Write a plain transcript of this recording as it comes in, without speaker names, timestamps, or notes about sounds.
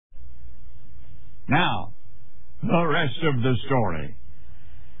Now, the rest of the story.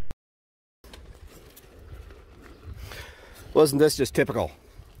 Wasn't this just typical?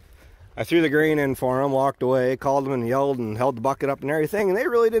 I threw the grain in for them, walked away, called them and yelled and held the bucket up and everything, and they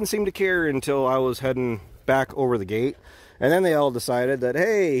really didn't seem to care until I was heading back over the gate. And then they all decided that,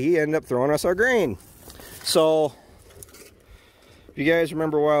 hey, he ended up throwing us our grain. So, if you guys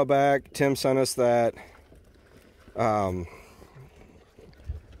remember a while back, Tim sent us that, oh,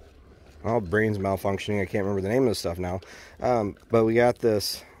 brain's malfunctioning, I can't remember the name of the stuff now. But we got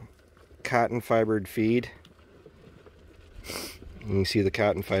this cotton fibered feed. You can see the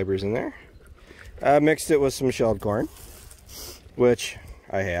cotton fibers in there. I mixed it with some shelled corn, which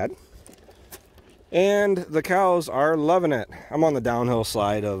I had. And the cows are loving it. I'm on the downhill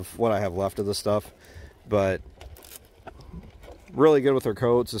side of what I have left of the stuff, but really good with their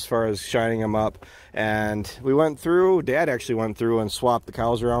coats as far as shining them up. And we went through, Dad actually went through and swapped the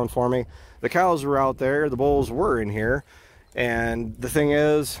cows around for me. The cows were out there, the bulls were in here. And the thing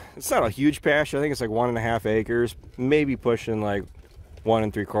is, it's not a huge pasture. I think it's like 1.5 acres, maybe pushing like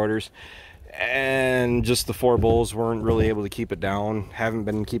 1 3/4. And just the 4 bulls weren't really able to keep it down. Haven't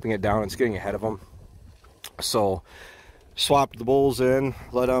been keeping it down. It's getting ahead of them. So swapped the bulls in,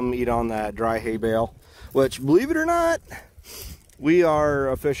 let them eat on that dry hay bale, which, believe it or not, we are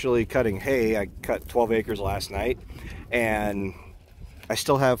officially cutting hay. I cut 12 acres last night, and I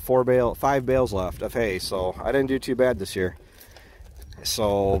still have 5 bales left of hay, so I didn't do too bad this year.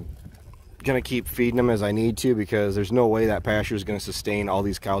 So gonna keep feeding them as I need to, because there's no way that pasture is gonna sustain all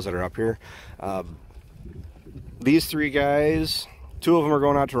these cows that are up here. These 3 guys, 2 of them are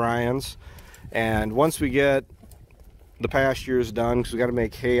going out to Ryan's, and once we get the pastures done, because we got to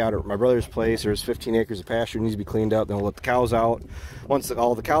make hay out at my brother's place, there's 15 acres of pasture that needs to be cleaned up, then we'll let the cows out. Once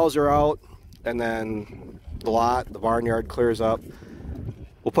all the cows are out, and then the barnyard clears up,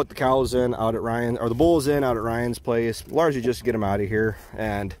 we'll put the cows in out at Ryan, or the bulls in out at Ryan's place, largely just to get them out of here.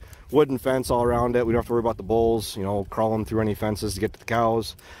 And wooden fence all around it. We don't have to worry about the bulls, you know, crawling through any fences to get to the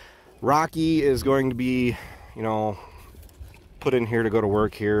cows. Rocky is going to be, you know, put in here to go to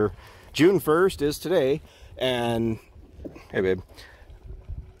work here. June 1st is today, and hey babe,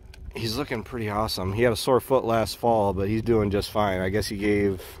 he's looking pretty awesome. He had a sore foot last fall, but he's doing just fine. I guess he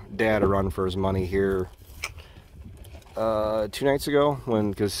gave Dad a run for his money here 2 nights ago,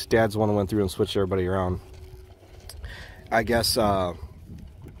 because Dad's the one that went through and switched everybody around. I guess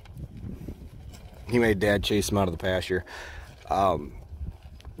he made Dad chase him out of the pasture.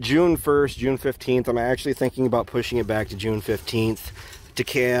 June 1st, June 15th, I'm actually thinking about pushing it back to June 15th to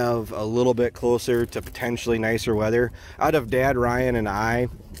calve a little bit closer to potentially nicer weather. Out of Dad, Ryan, and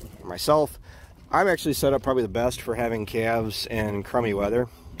myself, I'm actually set up probably the best for having calves in crummy weather.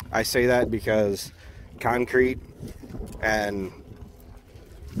 I say that because concrete, and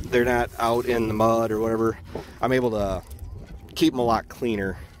they're not out in the mud or whatever. I'm able to keep them a lot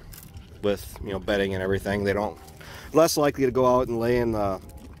cleaner with, you know, bedding and everything. They don't, less likely to go out and lay in a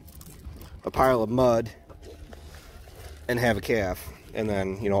pile of mud and have a calf, and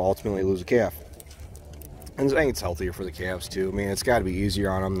then, you know, ultimately lose a calf. And I think it's healthier for the calves too. I mean, it's got to be easier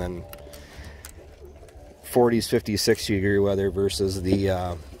on them than 40s, 50s, 60 degree weather versus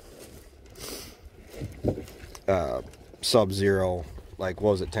the sub-zero, like,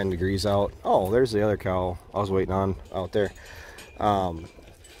 what was it, 10 degrees out? Oh, there's the other cow I was waiting on out there.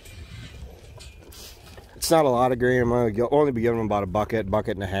 It's not a lot of grain. I'm going to only be giving them about a bucket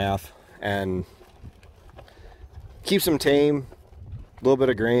and a half, and keeps them tame. A little bit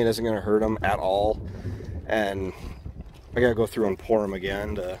of grain isn't going to hurt them at all. And I got to go through and pour them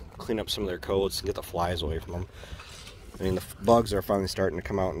again to clean up some of their coats and get the flies away from them. I mean, the bugs are finally starting to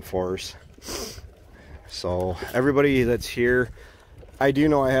come out in force. So everybody that's here, I do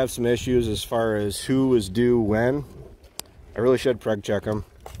know I have some issues as far as who is due when. I really should preg check them.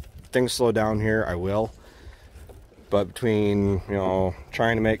 If things slow down here, I will. But between, you know,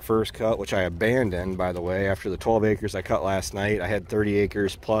 trying to make first cut, which I abandoned, by the way, after the 12 acres I cut last night, I had 30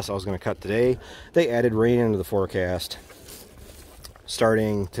 acres plus I was going to cut today. They added rain into the forecast.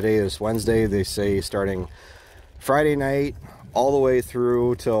 Starting, today is Wednesday, they say starting Friday night all the way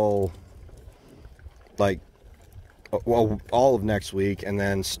through till, like, well, all of next week, and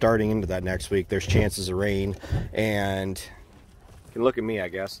then starting into that next week, there's chances of rain. And you can look at me, I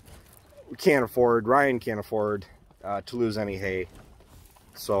guess. We can't afford, Ryan can't afford to lose any hay.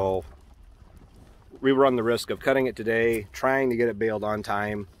 So we run the risk of cutting it today, trying to get it baled on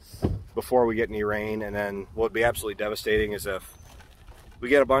time before we get any rain. And then what would be absolutely devastating is if we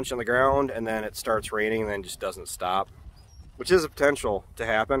get a bunch on the ground and then it starts raining and then just doesn't stop, which is a potential to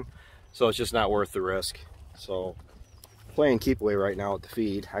happen. So it's just not worth the risk. So playing keep away right now with the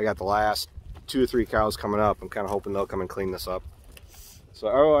feed. I got the last 2 or 3 cows coming up. I'm kind of hoping they'll come and clean this up. So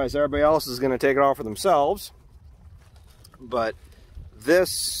otherwise, everybody else is going to take it all for themselves. But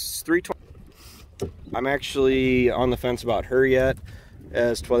this 320, I'm actually on the fence about her yet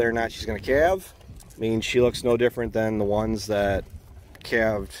as to whether or not she's going to calve. I mean, she looks no different than the ones that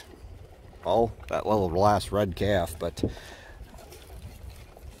calved, well, that little last red calf. But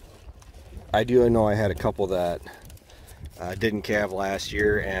I do know I had a couple that didn't calve last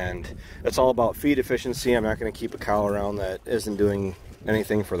year, and it's all about feed efficiency. I'm not going to keep a cow around that isn't doing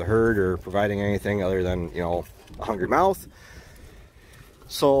anything for the herd or providing anything other than, you know, a hungry mouth.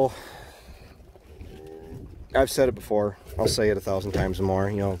 So I've said it before, I'll say it 1,000 times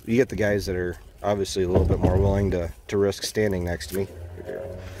more. You know, you get the guys that are obviously a little bit more willing to risk standing next to me.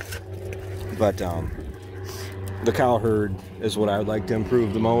 But the cow herd is what I would like to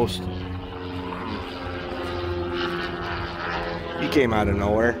improve the most. He came out of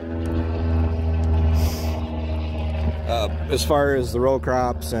nowhere. As far as the row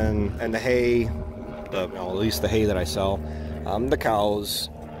crops and the hay, at least the hay that I sell, the cows,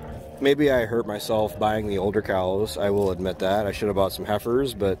 maybe I hurt myself buying the older cows. I will admit that. I should have bought some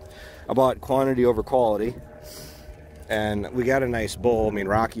heifers, but I bought quantity over quality. And we got a nice bull. I mean,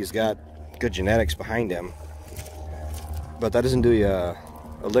 Rocky's got good genetics behind him. But that doesn't do you a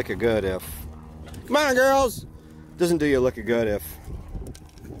lick of good if... Come on, girls! Doesn't do you a lick of good if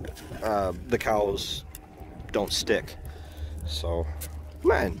the cows don't stick. So,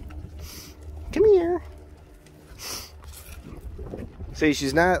 come on. Come here. See,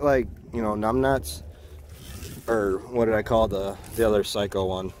 she's not like, you know, numbnuts, or what did I call the other psycho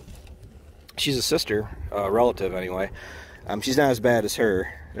one? She's a sister, relative anyway. She's not as bad as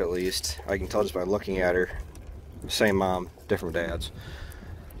her, at least. I can tell just by looking at her. Same mom, different dads.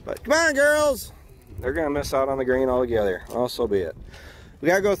 But come on, girls! They're gonna miss out on the grain altogether. Well, so be it. We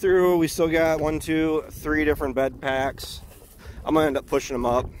gotta go through. We still got 1, 2, 3 different bed packs. I'm gonna end up pushing them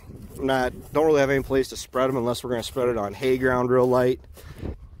up. Don't really have any place to spread them unless we're gonna spread it on hay ground real light.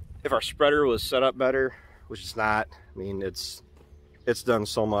 If our spreader was set up better, which it's not. I mean, it's done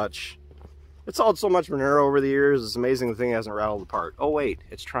so much. It's hauled so much manure over the years. It's amazing the thing hasn't rattled apart. Oh wait,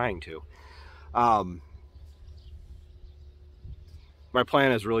 it's trying to. My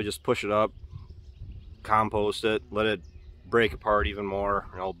plan is really just push it up, compost it, let it break apart even more.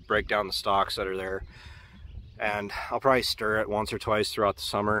 I'll break down the stalks that are there, and I'll probably stir it once or twice throughout the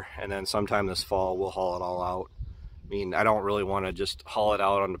summer, and then sometime this fall we'll haul it all out. I mean, I don't really want to just haul it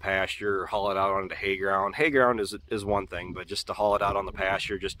out onto pasture or haul it out onto hay ground. Hay ground is one thing, but just to haul it out on the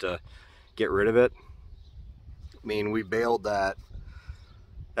pasture just to get rid of it. I mean, we baled that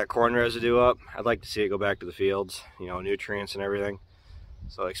corn residue up. I'd like to see it go back to the fields, you know, nutrients and everything.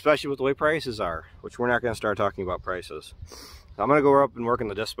 So especially with the way prices are, which we're not going to start talking about prices. I'm going to go up and work in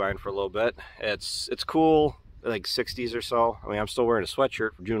the disc spine for a little bit. It's cool, like 60s or so. I mean, I'm still wearing a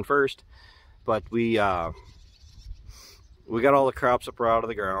sweatshirt for June 1st, but we got all the crops up out of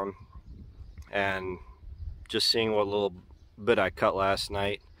the ground, and just seeing what little bit I cut last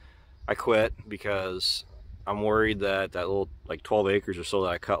night, I quit because I'm worried that little like 12 acres or so that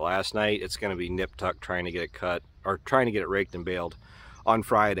I cut last night, it's going to be nip-tuck trying to get it cut, or trying to get it raked and baled on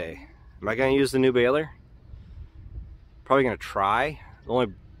Friday. Am I going to use the new baler? Probably going to try. The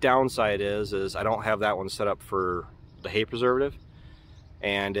only downside is I don't have that one set up for the hay preservative,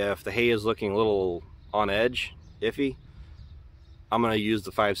 and if the hay is looking a little on edge, iffy, I'm going to use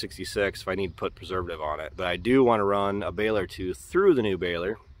the 566 if I need to put preservative on it. But I do want to run a baler tooth through the new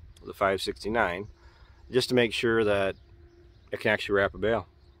baler, the 569, just to make sure that it can actually wrap a bale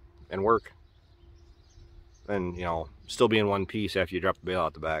and work, and, you know, still be in one piece after you drop the bale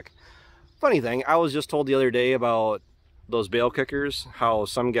out the back. Funny thing, I was just told the other day about those bale kickers, how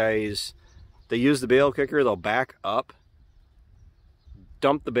some guys, they use the bale kicker, they'll back up,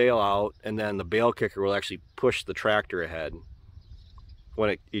 dump the bale out, and then the bale kicker will actually push the tractor ahead when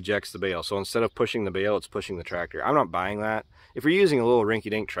it ejects the bale. So instead of pushing the bale, it's pushing the tractor. I'm not buying that. If you're using a little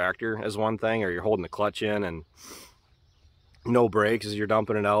rinky-dink tractor as one thing, or you're holding the clutch in and no brakes as you're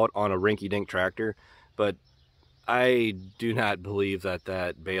dumping it out on a rinky-dink tractor, but I do not believe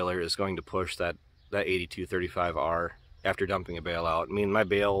that baler is going to push that 8235R after dumping a bale out. I mean, my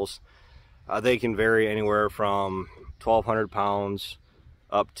bales, they can vary anywhere from 1,200 pounds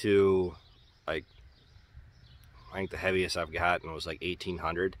up to, like, I think the heaviest I've gotten was like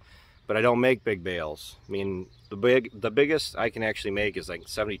 1,800. But I don't make big bales. I mean, the biggest I can actually make is like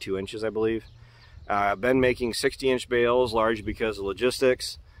 72 inches, I believe. I've been making 60-inch bales, largely because of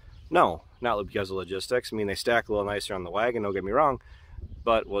logistics. No, not because of logistics. I mean, they stack a little nicer on the wagon, don't get me wrong,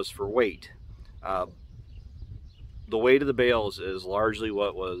 but was for weight. the weight of the bales is largely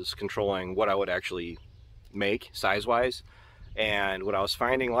what was controlling what I would actually make size-wise. And what I was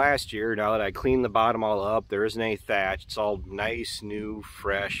finding last year, now that I cleaned the bottom all up, there isn't any thatch. It's all nice, new,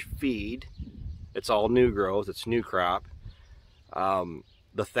 fresh feed. It's all new growth. It's new crop.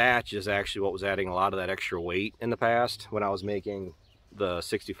 The thatch is actually what was adding a lot of that extra weight in the past when I was making the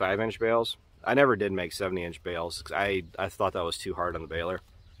 65-inch bales. I never did make 70-inch bales because I thought that was too hard on the baler.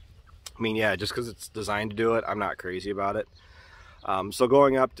 I mean, yeah, just because it's designed to do it, I'm not crazy about it. So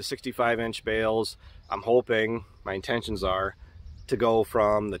going up to 65-inch bales, I'm hoping, my intentions are, to go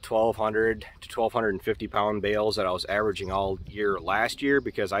from the 1,200 to 1,250 pound bales that I was averaging all year last year,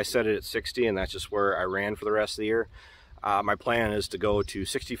 because I set it at 60 and that's just where I ran for the rest of the year. My plan is to go to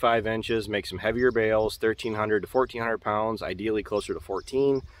 65 inches, make some heavier bales, 1,300 to 1,400 pounds, ideally closer to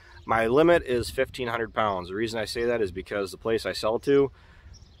 14. My limit is 1,500 pounds. The reason I say that is because the place I sell to,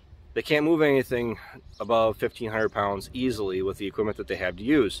 they can't move anything above 1,500 pounds easily with the equipment that they have to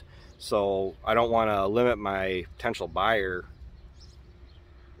use. So I don't want to limit my potential buyer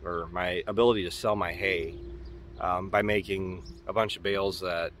or my ability to sell my hay by making a bunch of bales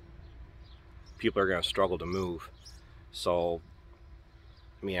that people are going to struggle to move. So,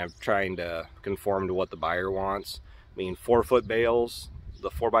 I mean, I'm trying to conform to what the buyer wants. I mean, 4-foot bales, the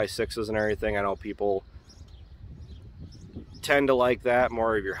 4x6s and everything, I know people tend to like that,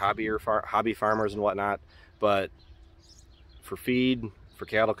 more of your hobby farmers and whatnot, but for feed, for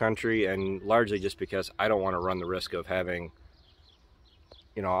cattle country, and largely just because I don't want to run the risk of having,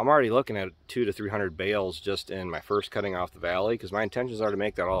 you know, I'm already looking at 200 to 300 bales just in my first cutting off the valley, because my intentions are to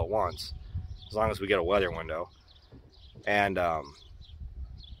make that all at once, as long as we get a weather window. And I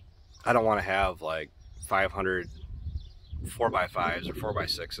don't want to have like 500 4x5s or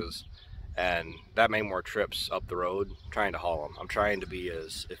 4x6s and that many more trips up the road trying to haul them. I'm trying to be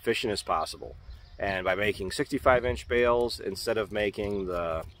as efficient as possible, and by making 65-inch bales instead of making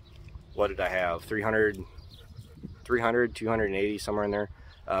the, what did I have, 300 280, somewhere in there,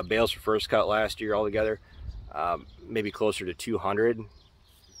 bales for first cut last year altogether, maybe closer to 200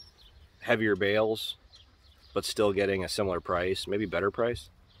 heavier bales, but still getting a similar price, maybe better price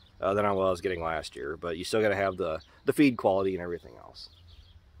than I was getting last year. But you still got to have the feed quality and everything else.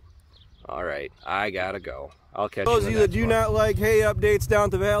 All right, I gotta go. I'll catch you. Those of you that do not like hay updates down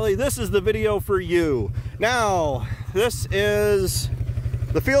at the valley, this is the video for you. Now, this is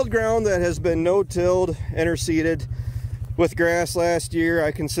the field ground that has been no-tilled, interseeded with grass last year.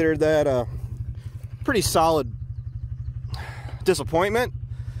 I considered that a pretty solid disappointment.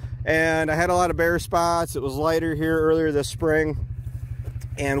 And I had a lot of bare spots. It was lighter here earlier this spring.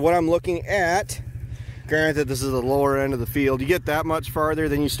 And what I'm looking at, granted this is the lower end of the field, you get that much farther,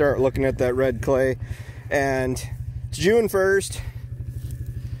 then you start looking at that red clay. And it's June 1st.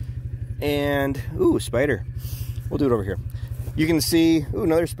 And, ooh, spider. We'll do it over here. You can see, ooh,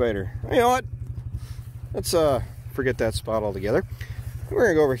 another spider. You know what? Let's forget that spot altogether. We're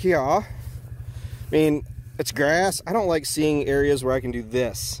gonna go over here. I mean, it's grass. I don't like seeing areas where I can do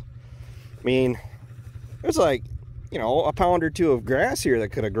this. I mean, there's like, you know, a pound or two of grass here that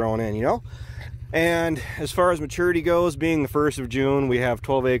could have grown in, you know? And as far as maturity goes, being the 1st of June, we have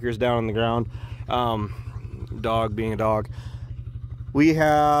 12 acres down on the ground. Dog being a dog. We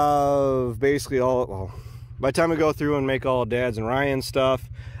have basically all, well, by the time we go through and make all Dad's and Ryan's stuff,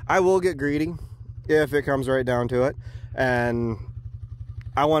 I will get greedy if it comes right down to it. And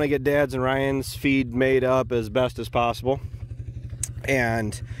I want to get Dad's and Ryan's feed made up as best as possible.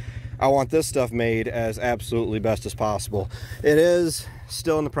 And I want this stuff made as absolutely best as possible. It is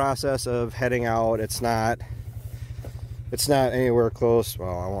still in the process of heading out. It's not anywhere close.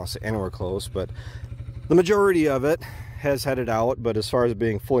 Well, I won't say anywhere close, but the majority of it has headed out. But as far as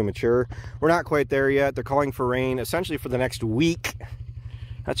being fully mature, we're not quite there yet. They're calling for rain essentially for the next week.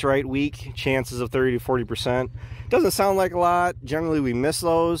 That's right, week. Chances of 30 to 40%. Doesn't sound like a lot. Generally, we miss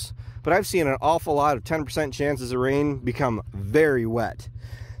those. But I've seen an awful lot of 10% chances of rain become very wet.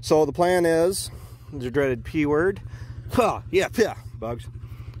 So the plan is, the dreaded P word, yeah, bugs.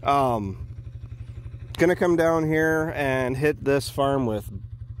 Gonna come down here and hit this farm with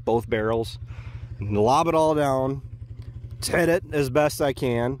both barrels, lob it all down, hit it as best I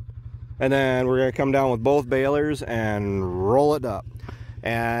can, and then we're gonna come down with both balers and roll it up.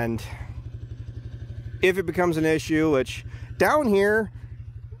 And if it becomes an issue, which down here,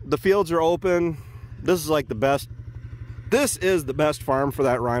 the fields are open, this is like the best. This is the best farm for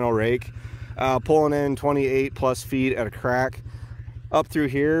that rhino rake. Pulling in 28 plus feet at a crack. Up through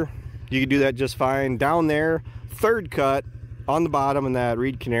here, you can do that just fine. Down there, third cut on the bottom in that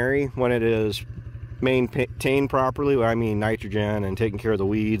Reed Canary, when it is maintained properly, I mean nitrogen and taking care of the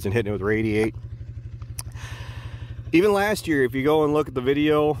weeds and hitting it with radiate. Even last year, if you go and look at the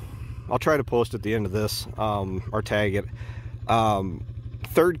video, I'll try to post at the end of this, or tag it.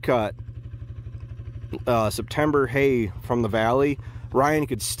 Third cut, September hay from the valley, Ryan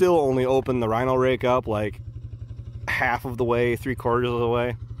could still only open the rhino rake up like half of the way, 3/4 of the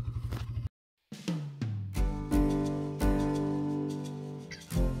way.